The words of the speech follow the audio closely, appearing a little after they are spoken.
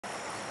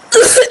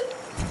Oh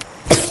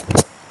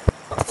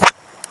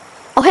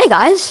hey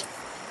guys,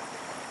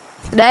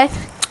 today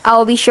I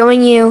will be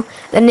showing you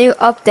the new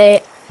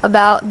update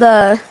about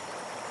the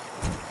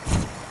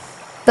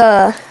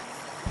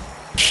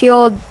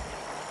shield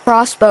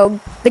crossbow,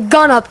 the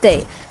gun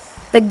update.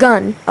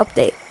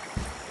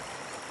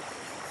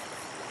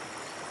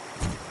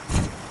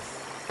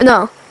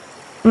 No,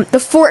 the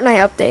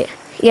Fortnite update.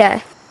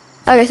 Yeah.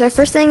 Okay, so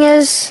first thing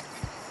is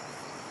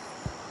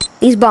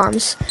these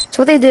bombs.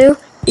 So what they do,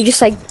 you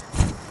just like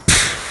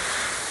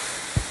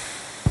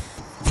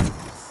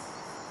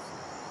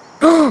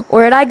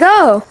where'd I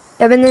go?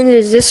 And then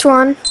there's this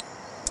one,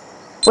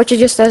 which it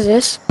just does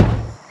this.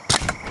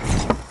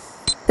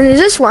 And there's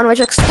this one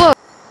which explodes.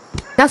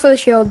 Not for the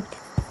shield.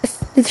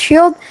 The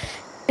shield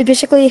is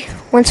basically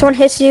when someone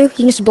hits you, you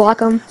can just block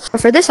them.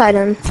 But for this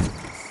item,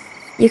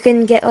 you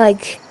can get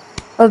like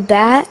a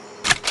bat,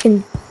 you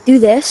can do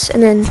this,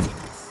 and then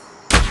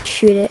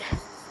shoot it.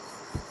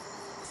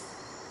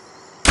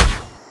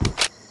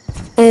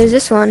 And there's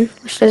this one,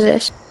 which does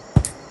this.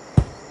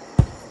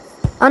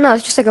 Oh no,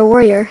 it's just like a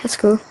warrior. That's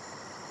cool.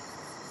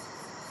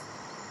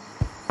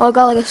 Oh, I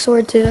got like a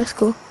sword too. That's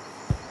cool.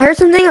 I heard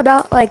something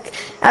about like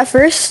at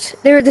first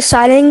they were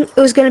deciding it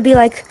was gonna be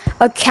like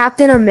a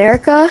Captain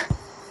America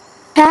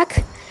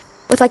pack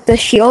with like the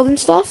shield and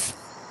stuff,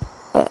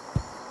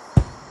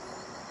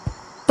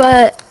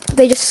 but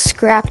they just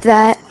scrapped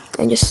that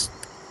and just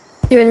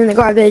threw it in the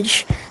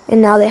garbage,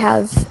 and now they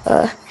have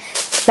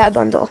that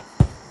bundle.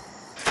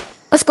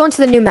 Let's go into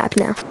the new map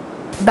now,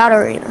 Battle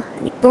Arena.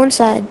 And you go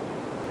inside,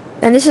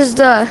 and this is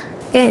the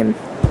game.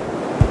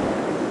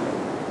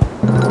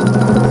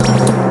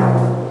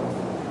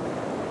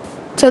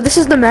 So this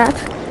is the map.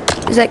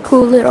 There's that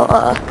cool little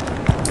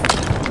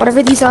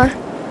whatever these are.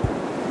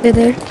 They're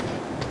there.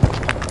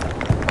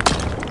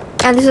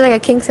 And this is like a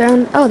king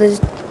throne. Oh, there's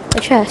a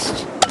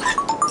chest.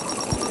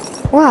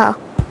 Wow.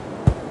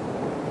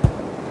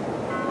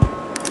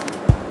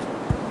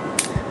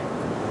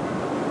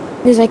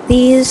 There's like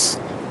these.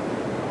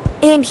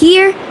 And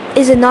here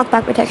is a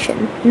knockback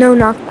protection. No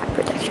knockback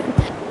protection.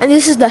 And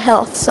this is the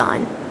health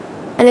sign.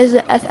 And there's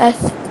the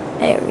FF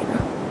arena.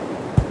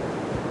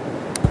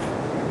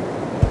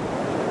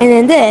 And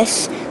then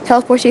this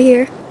teleports you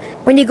here.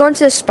 When you go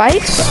into the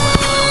spikes,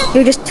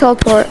 you just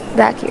teleport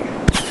back here.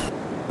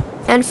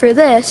 And for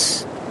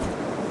this,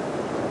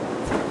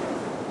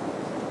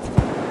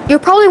 you're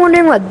probably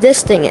wondering what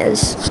this thing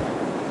is.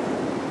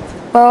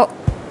 Well,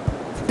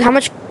 how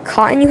much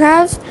cotton you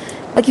have.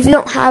 Like if you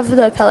don't have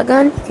the pellet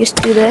gun, you just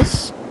do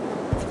this,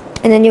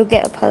 and then you'll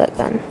get a pellet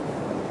gun.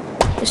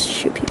 Just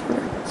shoot people.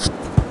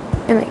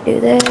 And like do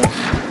this.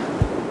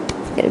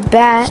 Get a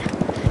bat.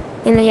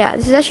 And then, yeah,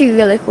 this is actually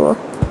really cool.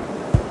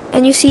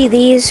 And you see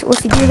these, well,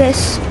 if you do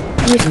this,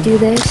 you just do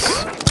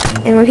this.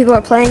 And when people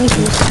are playing, you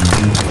can just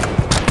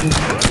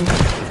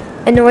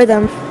annoy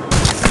them.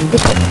 You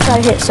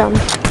try to hit some.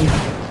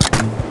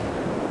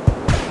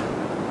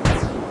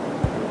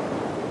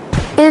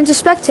 And to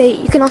spectate,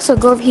 you can also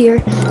go over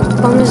here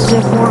on the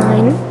zip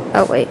line.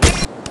 Oh, wait.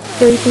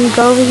 So you can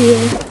go over here.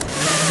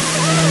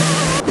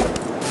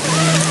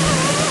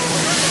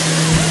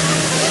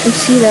 And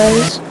see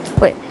those.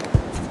 Wait.